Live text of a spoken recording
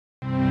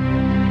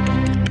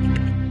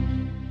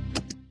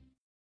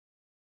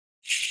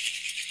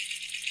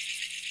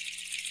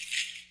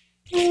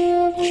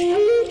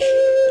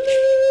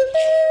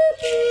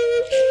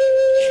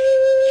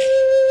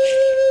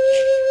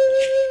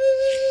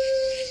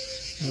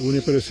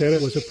Junipero Serra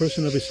was a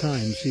person of his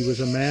times. He was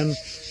a man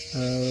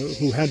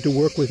who had to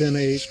work within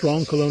a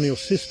strong colonial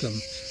system.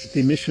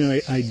 The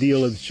missionary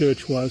ideal of the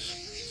church was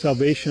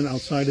salvation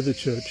outside of the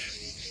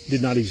church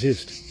did not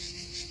exist.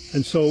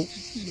 And so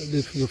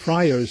the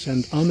friars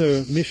and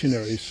other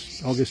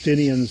missionaries,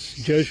 Augustinians,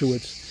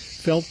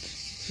 Jesuits, felt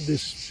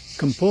this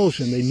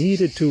compulsion. They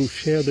needed to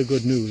share the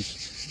good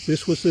news.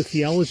 This was the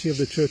theology of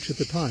the church at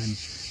the time.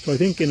 So I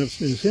think in a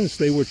sense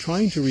they were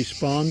trying to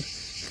respond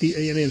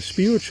in a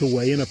spiritual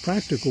way, in a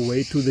practical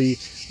way, to the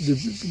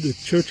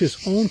church's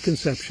own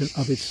conception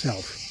of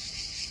itself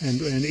and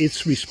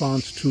its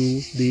response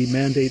to the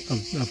mandate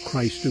of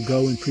Christ to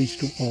go and preach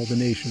to all the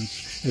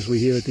nations, as we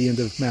hear at the end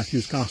of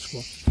Matthew's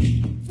Gospel.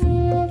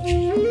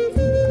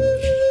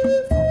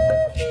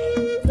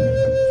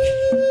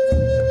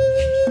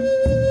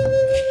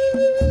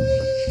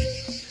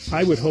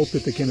 I would hope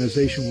that the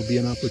canonization will be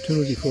an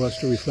opportunity for us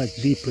to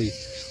reflect deeply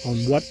on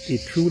what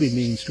it truly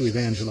means to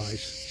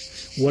evangelize.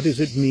 What does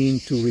it mean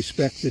to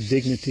respect the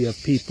dignity of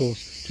people,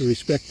 to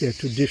respect their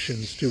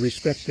traditions, to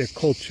respect their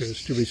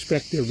cultures, to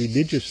respect their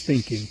religious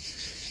thinking,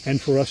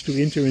 and for us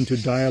to enter into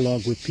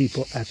dialogue with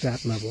people at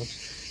that level.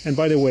 And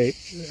by the way,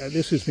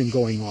 this has been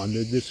going on.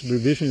 This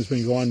revision has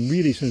been going on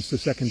really since the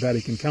Second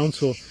Vatican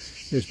Council.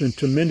 There's been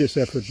tremendous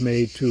effort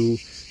made to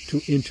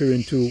enter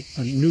into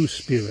a new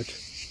spirit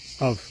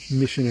of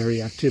missionary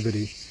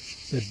activity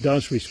that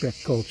does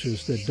respect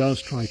cultures, that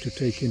does try to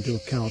take into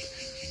account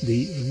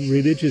the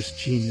religious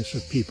genius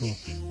of people.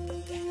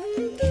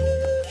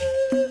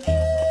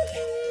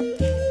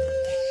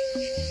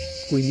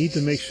 We need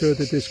to make sure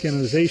that this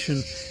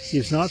canonization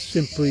is not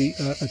simply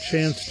a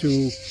chance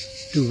to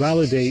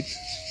validate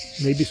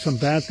maybe some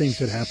bad things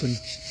that happen,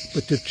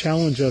 but to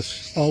challenge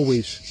us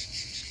always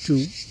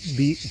to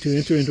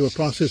enter into a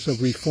process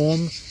of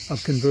reform,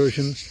 of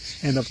conversion,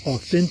 and of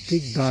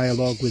authentic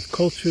dialogue with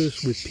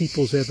cultures, with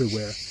peoples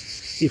everywhere.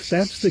 If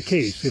that's the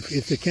case,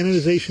 if the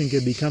canonization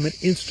can become an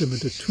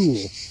instrument, a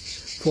tool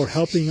for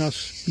helping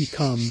us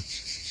become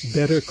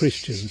better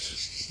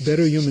Christians,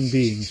 better human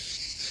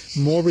beings,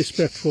 more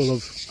respectful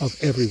of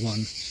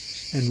everyone,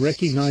 and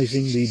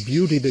recognizing the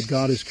beauty that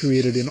God has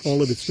created in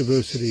all of its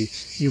diversity,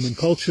 human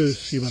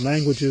cultures, human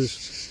languages,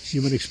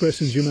 human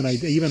expressions,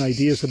 even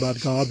ideas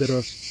about God that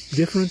are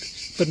different,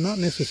 but not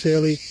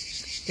necessarily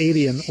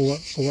alien or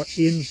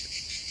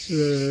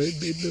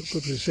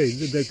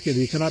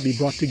they cannot be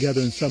brought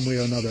together in some way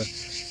or another,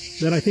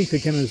 then I think the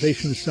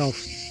canonization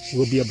itself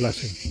will be a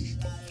blessing.